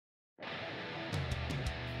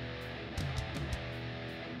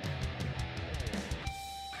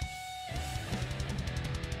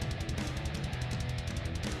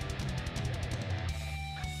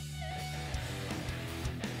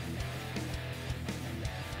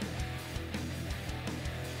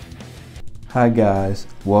Hi guys,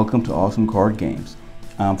 welcome to Awesome Card Games.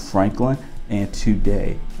 I'm Franklin and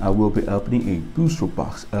today I will be opening a booster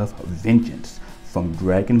box of Vengeance from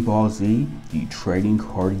Dragon Ball Z, the trading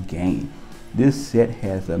card game. This set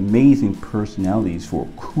has amazing personalities for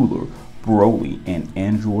Cooler, Broly, and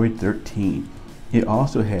Android 13. It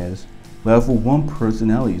also has level 1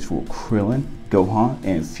 personalities for Krillin, Gohan,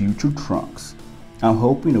 and Future Trunks. I'm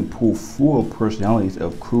hoping to pull full personalities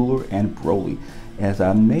of Cooler and Broly, as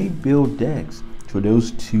I may build decks for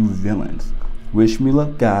those two villains. Wish me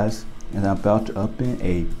luck guys, as I'm about to open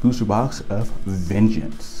a booster box of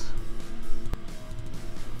Vengeance.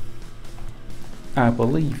 I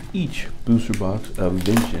believe each booster box of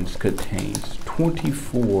Vengeance contains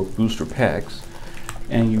 24 booster packs,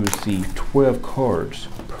 and you receive 12 cards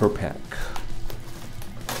per pack.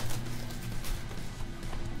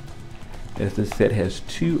 As the set has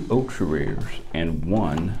 2 ultra rares and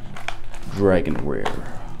 1 dragon rare.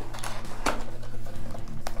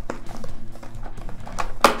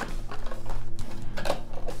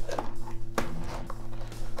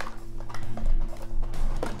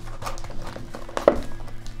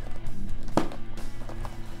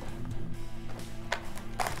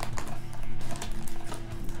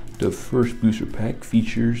 The first booster pack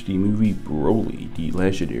features the movie Broly, the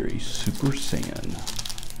legendary Super Saiyan.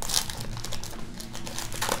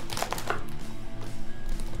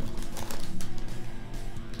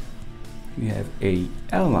 We have a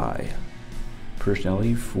ally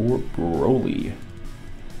personality for Broly.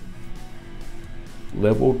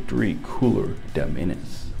 Level 3 Cooler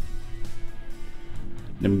Dominus.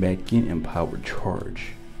 Namekian Empowered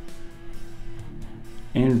Charge.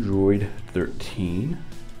 Android 13.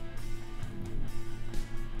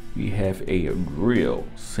 We have a drill,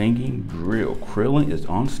 singing drill. Krillin is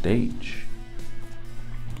on stage.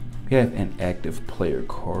 We have an active player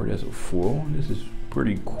card as a foil. This is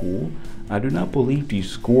pretty cool. I do not believe the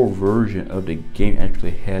score version of the game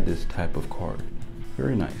actually had this type of card.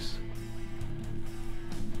 Very nice.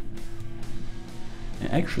 And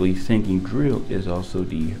actually, Singing Drill is also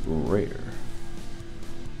the rare.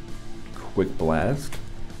 Quick Blast,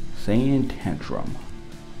 Saiyan Tantrum,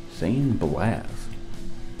 Saiyan Blast,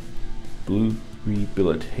 Blue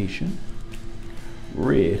Rehabilitation,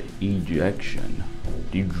 Red Ejection,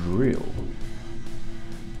 the Drill,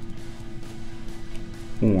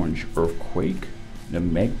 Orange Earthquake,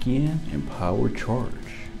 Namekian Empowered Charge.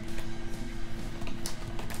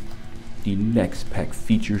 The next pack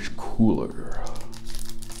features Cooler.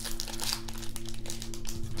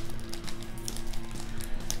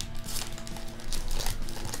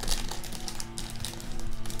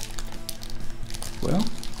 Well,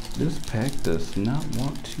 this pack does not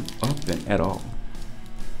want to open at all.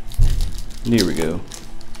 There we go.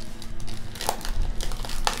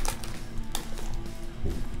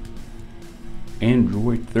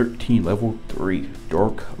 Android 13 level 3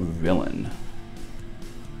 Dark Villain.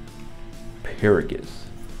 Paragus.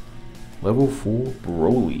 Level 4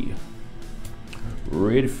 Broly.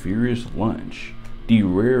 Red Furious Lunch. The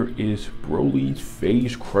rare is Broly's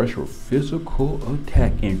Phase Crusher. Physical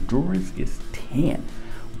attack endurance is 10.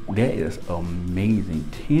 That is amazing.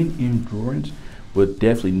 10 endurance will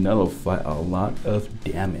definitely nullify a lot of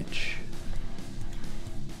damage.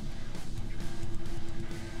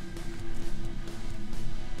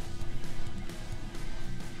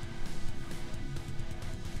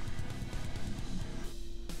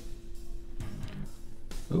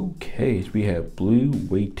 Okay, so we have Blue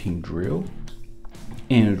Waiting Drill,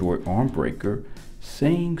 Android Arm Breaker,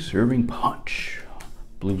 Sing Serving Punch,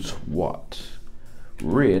 Blue SWAT,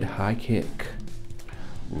 Red High Kick,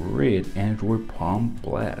 Red Android Palm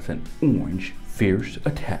Blast, and Orange Fierce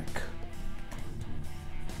Attack.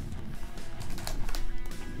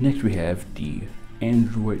 Next we have the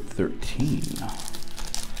Android 13.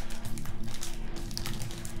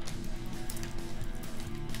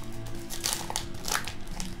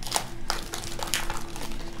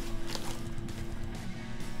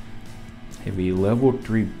 Have a level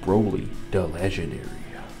 3 Broly, the legendary.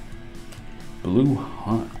 Blue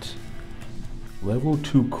Hunt. Level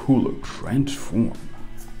 2 Cooler, Transform.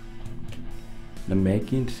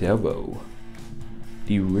 Namekian Salvo.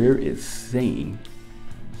 The rare is Saiyan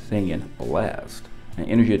Blast, an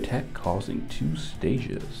energy attack causing 2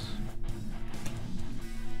 stages.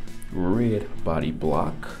 Red Body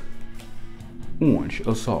Block. Orange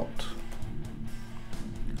Assault.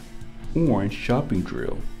 Orange Shopping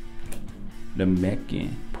Drill.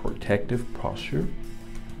 Namekian Protective Posture.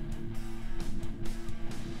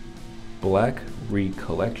 Black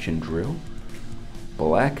Recollection Drill,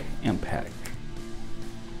 Black Impact,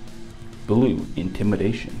 Blue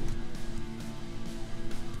Intimidation,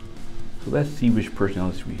 So let's see which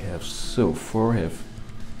personalities we have so far. I have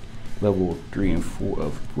level 3 and 4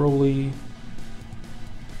 of Broly.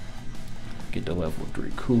 Get the level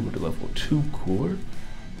 3 cooler, the level 2 cooler.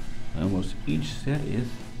 Almost each set is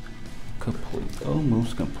complete,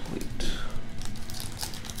 almost complete.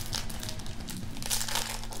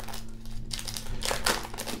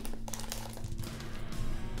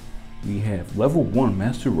 We have level 1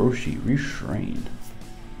 Master Roshi Restrained.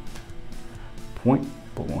 Point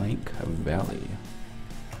Blank Valley.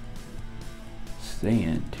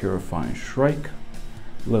 Saiyan Terrifying Strike.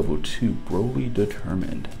 Level 2 Broly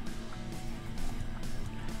Determined.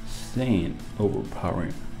 Saiyan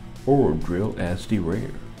Overpowering Oro Drill as the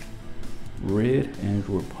rare. Red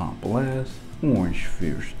Android Pump Blast. Orange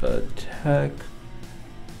Fierce Attack.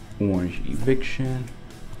 Orange Eviction.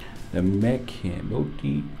 The Mecha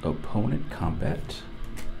Multi-Opponent Combat.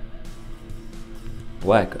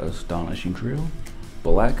 Black Astonishing Drill.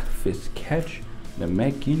 Black Fist Catch. The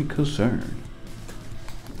Mecha Concern.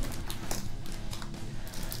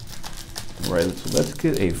 Alright, so let's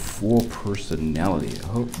get a full personality. I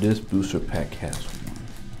hope this booster pack has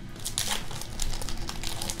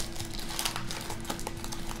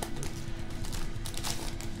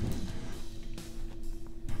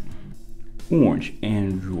one. Orange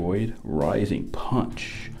Android Rising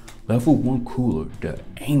Punch. Level 1 cooler, the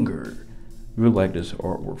Anger. Really like this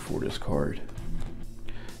artwork for this card.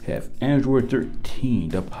 Have Android 13,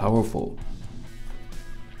 the Powerful.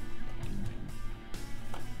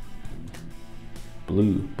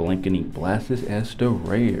 Blue Blanketing Blasts as the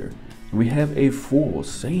rare. We have a full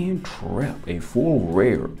Saiyan Trap, a full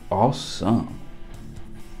rare, awesome.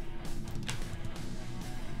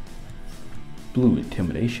 Blue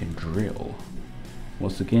Intimidation Drill.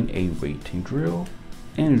 Once again, a Waiting Drill.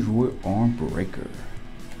 Android Arm Breaker.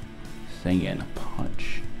 Saiyan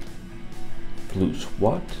Punch. Blue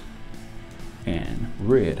SWAT. And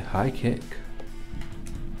red High Kick.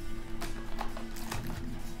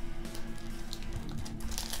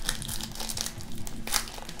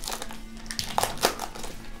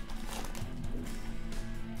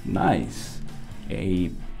 Nice.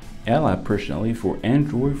 A ally personality for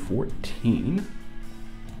Android 14.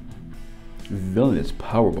 Villainous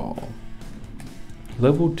Powerball.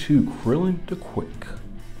 Level 2 Krillin the Quick.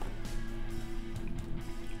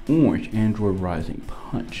 Orange Android Rising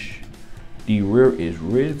Punch. The rare is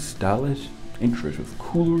Red Stylish Interest with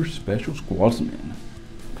Cooler Special Squadsman.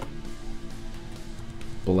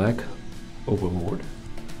 Black Overlord.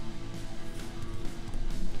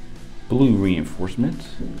 Blue Reinforcements.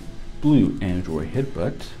 Blue Android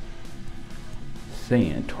Headbutt.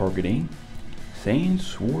 Saiyan Targeting. Saiyan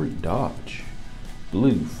Sword Dodge.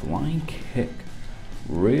 Blue Flying Kick.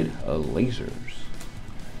 Red Lasers.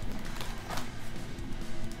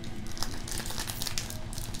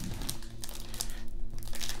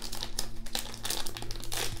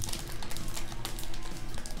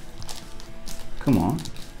 Come on.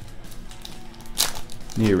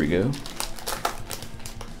 Here we go.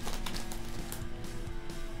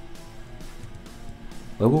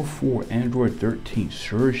 Level 4 Android 13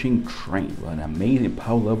 Surging Train with an amazing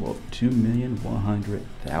power level of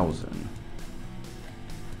 2,100,000.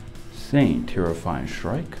 Saiyan Terrifying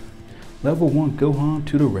Strike. Level 1 Gohan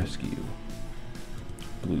to the rescue.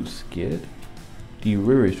 Blue Skid. The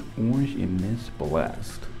rare is Orange Immense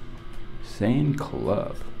Blast. Saiyan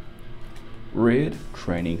Club. Red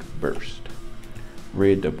Training Burst.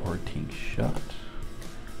 Red Departing Shot.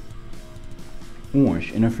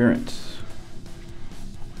 Orange Interference.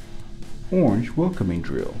 Orange Welcoming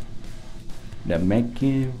Drill. The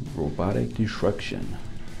Mecha Robotic Destruction.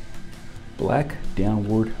 Black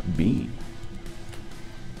Downward Beam.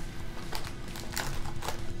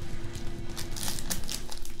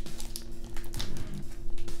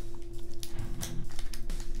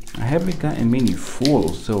 I haven't gotten many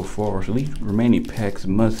foils so far, so these remaining packs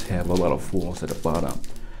must have a lot of foils at the bottom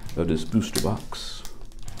of this booster box.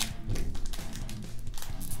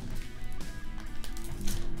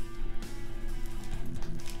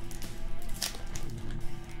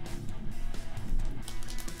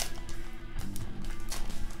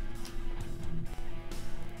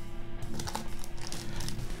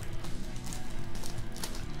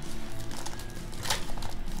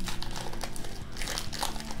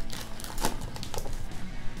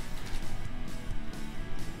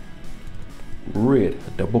 Red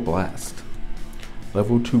Double Blast.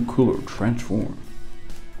 Level 2 Cooler Transform.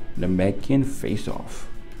 The Mecha Face Off.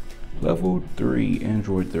 Level 3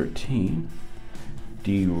 Android 13.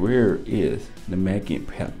 The rare is the Mecha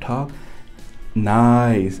Pep Talk.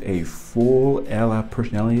 Nice, a full ally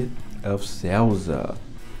personality of Salza.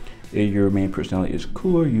 If your main personality is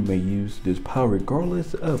Cooler, you may use this power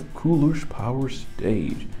regardless of Cooler's power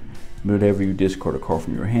stage. Whenever you discard a card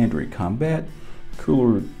from your hand during combat,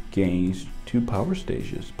 Cooler gains 2 power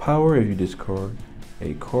stages. Power: if you discard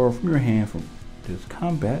a card from your hand from this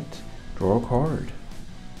combat, draw a card.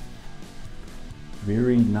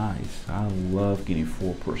 Very nice. I love getting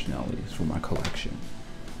 4 personalities for my collection.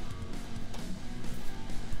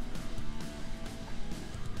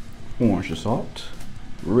 Orange Assault,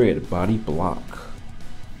 red Body Block,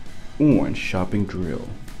 orange Shopping Drill,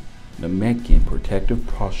 Namekian Protective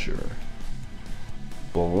Posture,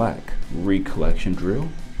 black Recollection Drill,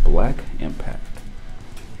 black Impact.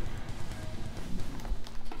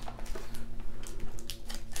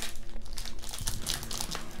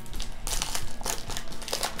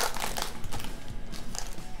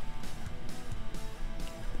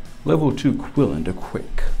 Level 2 Quillen the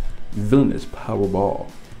Quick, Villainous Powerball.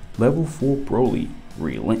 Level 4 Broly,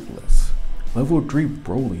 Relentless. Level 3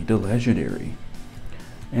 Broly the Legendary.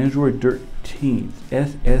 Android 13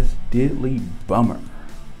 SS Deadly Bummer,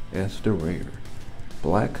 as the rare.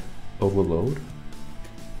 Black Overload.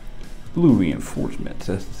 Blue Reinforcements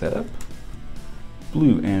as the setup.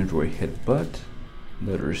 Blue Android Headbutt.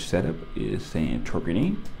 Letter setup is Saiyan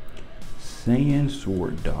Turbining. Saiyan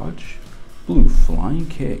Sword Dodge. Blue Flying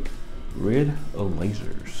Kick. Red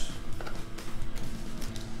Lasers.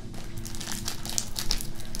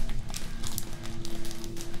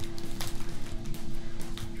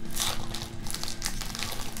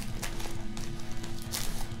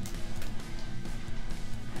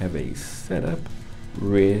 Have a setup,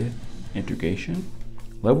 red integration,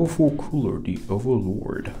 level 4 Cooler the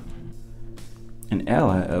Overlord, an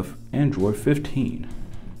ally of Android 15,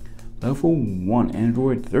 level 1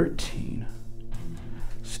 Android 13,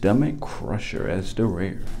 Stomach Crusher as the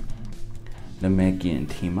rare, Namekian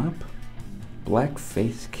Team Up, Black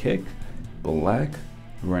Face Kick, Black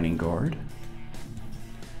Running Guard,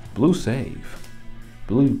 Blue Save,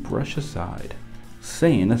 Blue Brush Aside,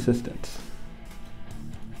 Saiyan Assistance.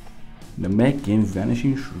 Namekian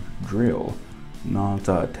Vanishing Drill.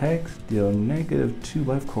 Non-stop attacks deal negative 2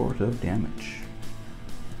 life cards of damage.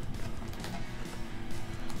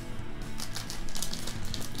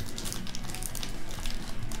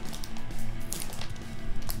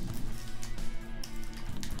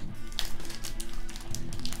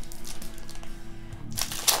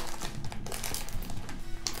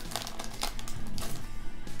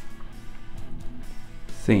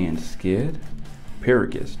 Saiyan Skid.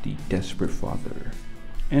 Paragus the Desperate Father,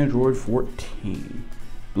 Android 14,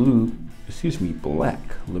 Black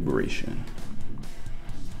Liberation,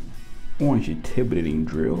 Orange Intimidating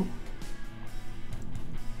Drill,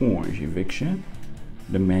 Orange Eviction,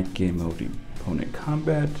 the Namekian Multi-Opponent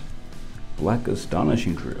Combat, Black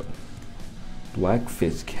Astonishing Drill, Black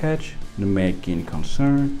Fist Catch, Namekian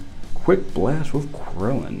Concern, Quick Blast with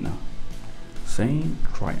Krillin, Saiyan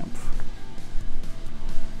Triumph.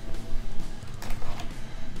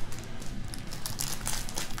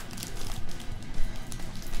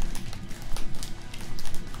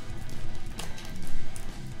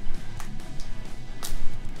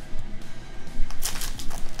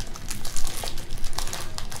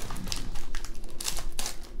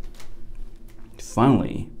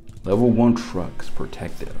 Finally, level 1 Trunks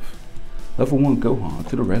Protective, level 1 Gohan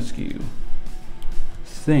to the rescue,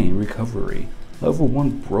 Saiyan Recovery, level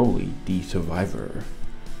 1 Broly the Survivor,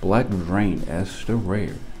 Black Drain as the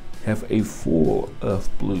rare, have a full of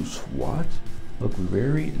blue SWAT, look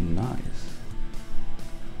very nice.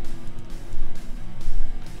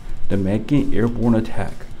 The Namekian Airborne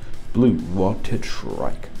Attack, blue Vaulted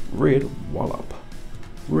Strike, red Wallop,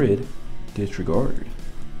 red Disregard,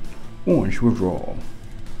 orange Withdrawal,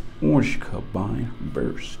 orange Combine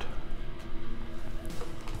Burst.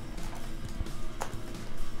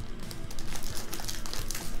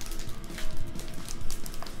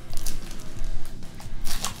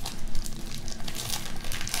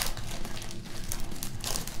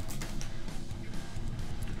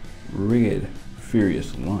 Red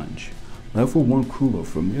Furious Lunge, level 1 Cooler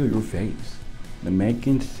Familiar Face,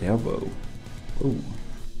 Namekian Salvo. Oh.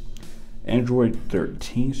 Android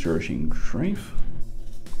 13 Surging Strength,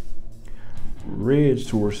 red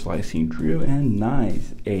Sword Slicing Drill, and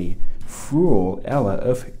nice, a full ally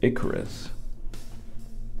of Icarus.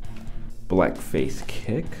 Black Face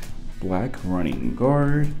Kick, Black Running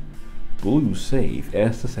Guard, Blue Save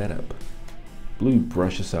as the setup, Blue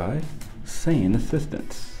Brush Aside, Saiyan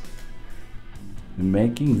Assistance,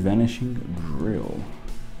 Namekian Vanishing Drill.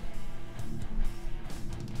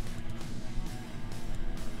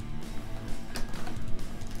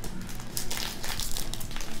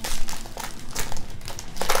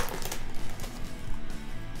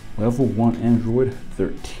 Level 1 Android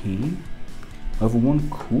 13. Level 1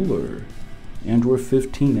 Cooler. Android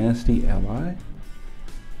 15 as the ally.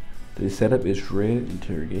 The setup is red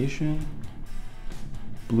interrogation.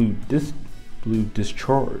 Blue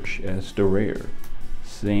discharge as the rare.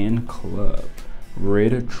 Sand club.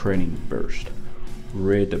 Red training burst.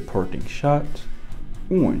 Red departing shot.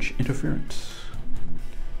 Orange interference.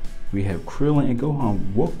 We have Krillin and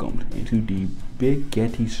Gohan welcomed into the Big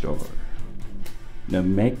Getty Star.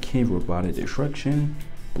 Namekian robotic destruction.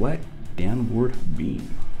 Black downward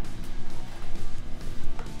beam.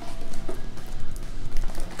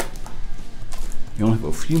 You only have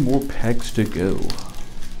a few more packs to go.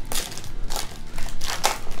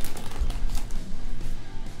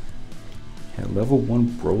 Have level 1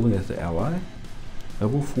 Broly as the ally.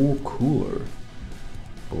 Level 4 Cooler.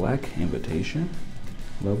 Black invitation.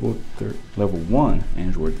 Level 1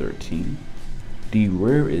 Android 13. The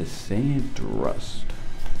rare is Sand Thrust.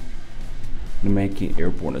 Namekian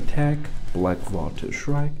airborne attack. Black voltage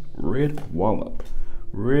strike. Red wallop.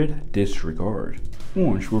 Red disregard.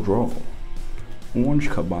 Orange withdrawal. Orange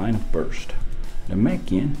combine burst.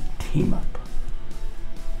 Namekian team up.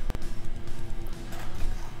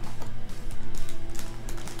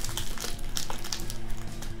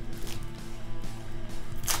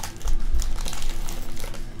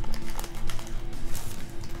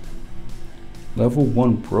 Level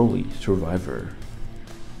 1 Broly Survivor.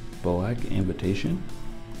 Black invitation.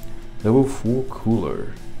 Level 4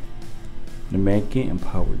 Cooler. Namekian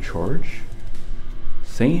empowered charge.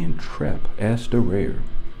 Saiyan trap as the rare.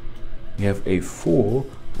 You have a full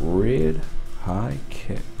red high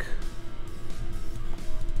kick.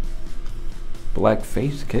 Black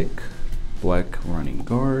face kick. Black running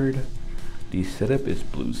guard. The setup is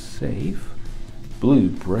blue safe. Blue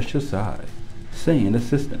brush aside. Saiyan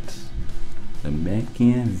assistance.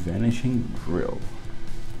 Namekian vanishing drill.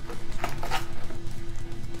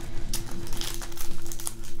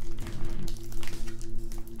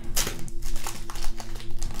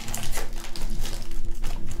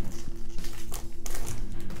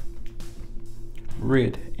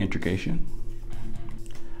 Red integration.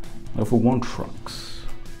 Level 1 Trunks.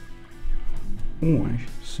 Orange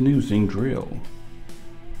snoozing drill.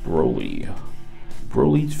 Broly.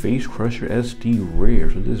 Broly's Face Crusher SD rare.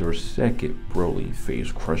 So this is our second Broly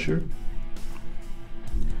Face Crusher.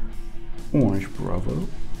 Orange Bravo.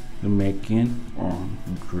 Namekian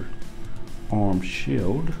arm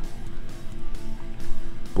shield.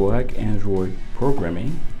 Black Android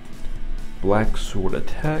programming. Black sword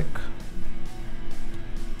attack.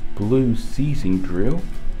 Blue seizing drill.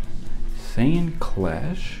 Saiyan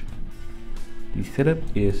clash. The setup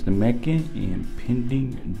is Namekian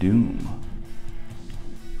impending doom.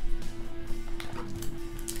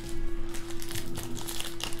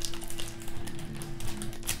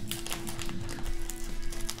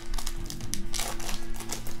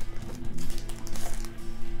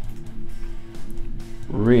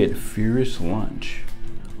 Red Furious Lunch.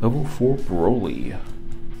 Level 4 Broly.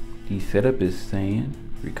 The setup is Saiyan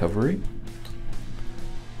Recovery.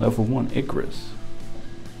 Level 1 Icarus.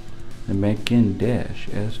 Namekian Dash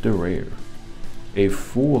as the rare. A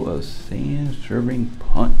full of Saiyan serving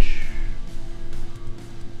punch.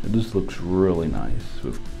 This looks really nice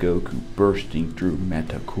with Goku bursting through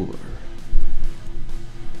Meta Cooler.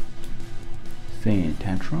 Saiyan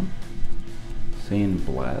Tantrum. Saiyan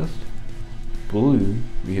Blast. Blue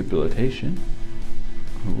rehabilitation.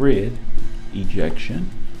 Red ejection.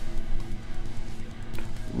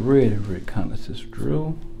 Red reconnaissance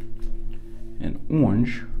drill. And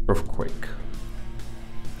orange earthquake.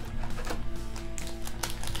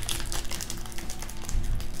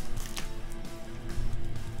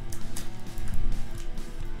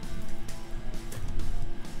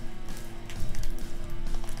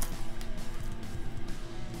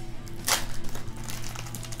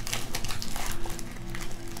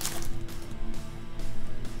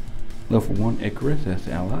 Level 1 Icarus as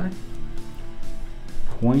the ally.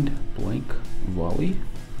 Point blank volley.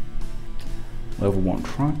 Level 1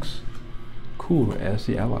 Trunks. Cooler as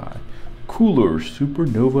the ally. Cooler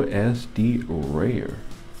Supernova as the rare.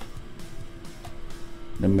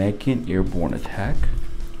 Namekian airborne attack.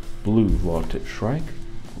 Blue voltage strike.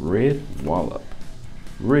 Red wallop.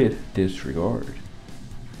 Red disregard.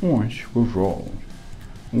 Orange withdrawal.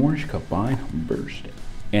 Orange combine burst.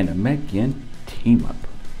 And Namekian team up.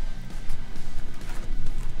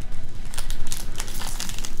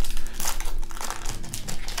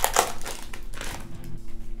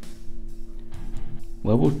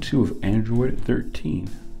 Level 2 of Android 13.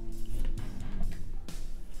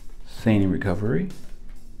 Saiyan Recovery.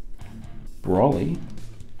 Broly.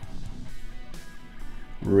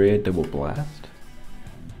 red double blast,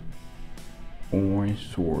 orange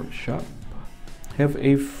sword shop, have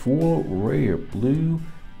a full rare blue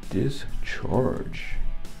discharge,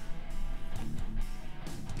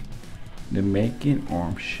 the Megan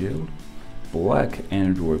arm shield, black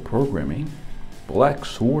android programming, black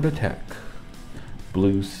sword attack,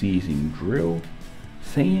 blue seizing drill,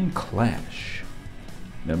 Saiyan clash,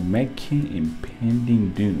 the Megan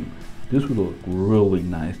impending doom. This would look really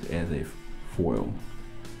nice as a foil.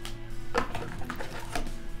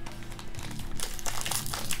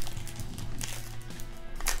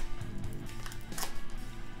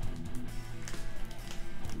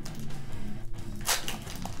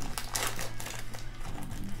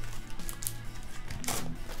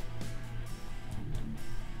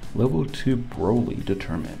 Level 2 Broly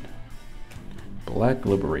determined. Black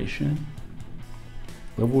Liberation.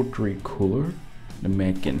 Level 3 Cooler, the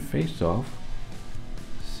Megan Face Off,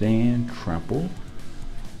 Saiyan Trample,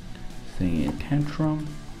 Saiyan Tantrum,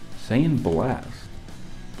 Saiyan Blast,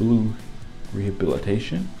 Blue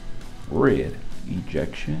Rehabilitation, Red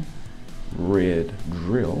Ejection, Red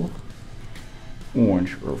Drill,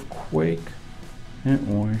 Orange Earthquake,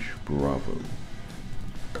 and Orange Bravo.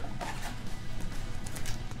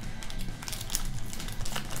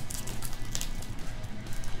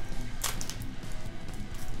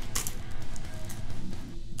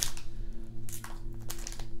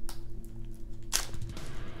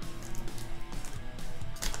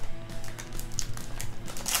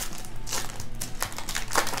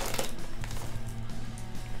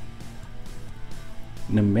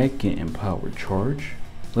 Namekian Empowered Charge,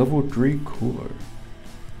 Level 3 Cooler,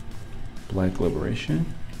 Black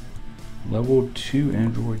Liberation, Level 2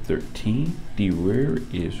 Android 13, the rare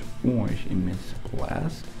is Orange Immense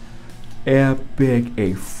Blast, Epic,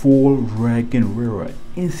 a full Dragon Rare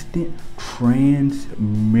instant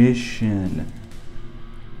transmission.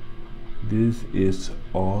 This is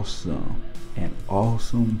awesome, an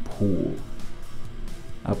awesome pull.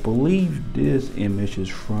 I believe this image is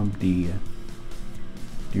from the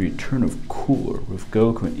Return of Cooler with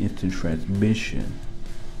Goku in instant transmission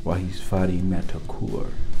while he's fighting Meta Cooler.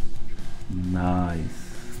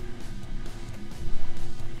 Nice.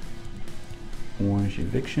 Orange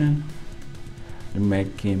Eviction. The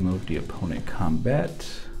Megan mode the opponent combat.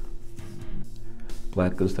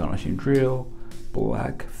 Black Astonishing Drill.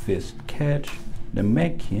 Black Fist Catch. The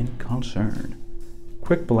Megan Concern.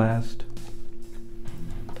 Quick Blast.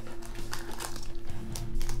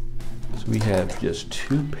 So we have just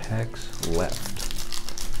 2 packs left.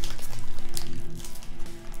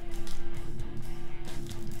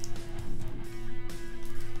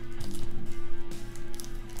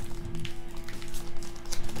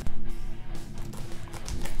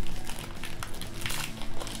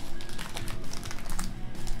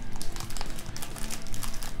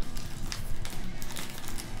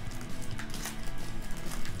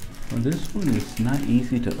 Well, this one is not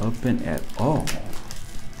easy to open at all.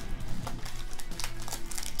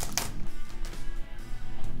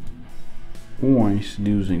 Orange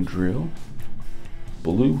Snoozing Drill,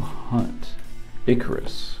 Blue Hunt,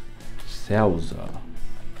 Icarus, Salza.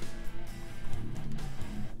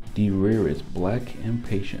 The rare is Black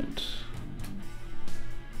Impatient.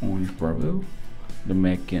 Orange Bravo, the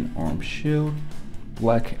Megan Arm Shield,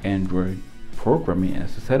 Black Android Programming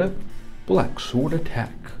as a setup, Black Sword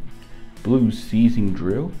Attack, Blue Seizing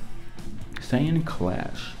Drill, Saiyan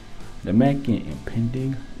Clash, the Megan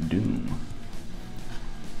Impending Doom.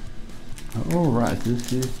 Alright,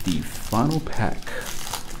 this is the final pack.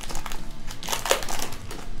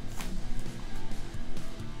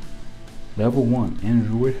 Level 1,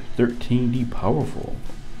 Android 13D Powerful.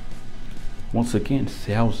 Once again,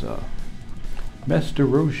 Salza. Master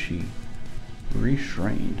Roshi,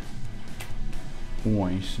 Restrained.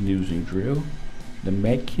 Orange Snoozing Drill. The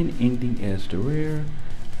Megan ending as the rare.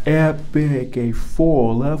 Epic, a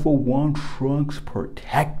full level 1 Trunks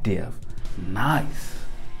Protective. Nice.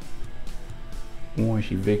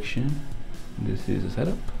 Orange Eviction. This is a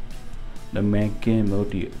setup. The Megan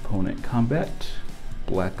multi opponent combat.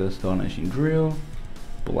 Black Astonishing Drill.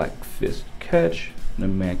 Black Fist Catch. The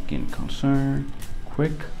Megan Concern.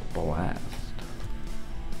 Quick Blast.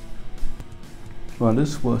 Well,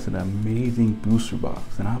 this was an amazing booster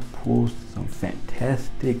box, and I pulled some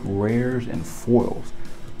fantastic rares and foils.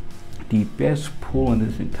 The best pull in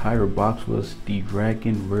this entire box was the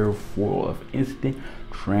Dragon Rare foil of instant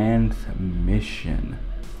transmission.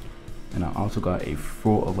 And I also got a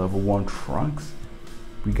full of level 1 Trunks.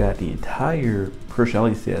 We got the entire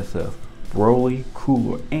personality sets of Broly,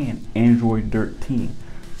 Cooler, and Android 13.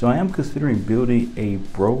 So I am considering building a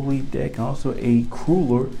Broly deck and also a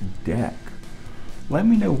Cooler deck. Let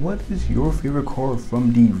me know what is your favorite card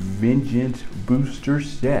from the Vengeance booster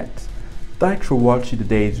set. Thanks for watching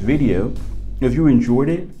today's video. If you enjoyed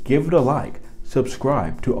it, give it a like.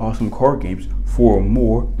 Subscribe to Awesome Card Games for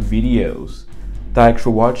more videos. Thanks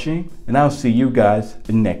for watching, and I'll see you guys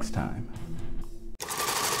next time.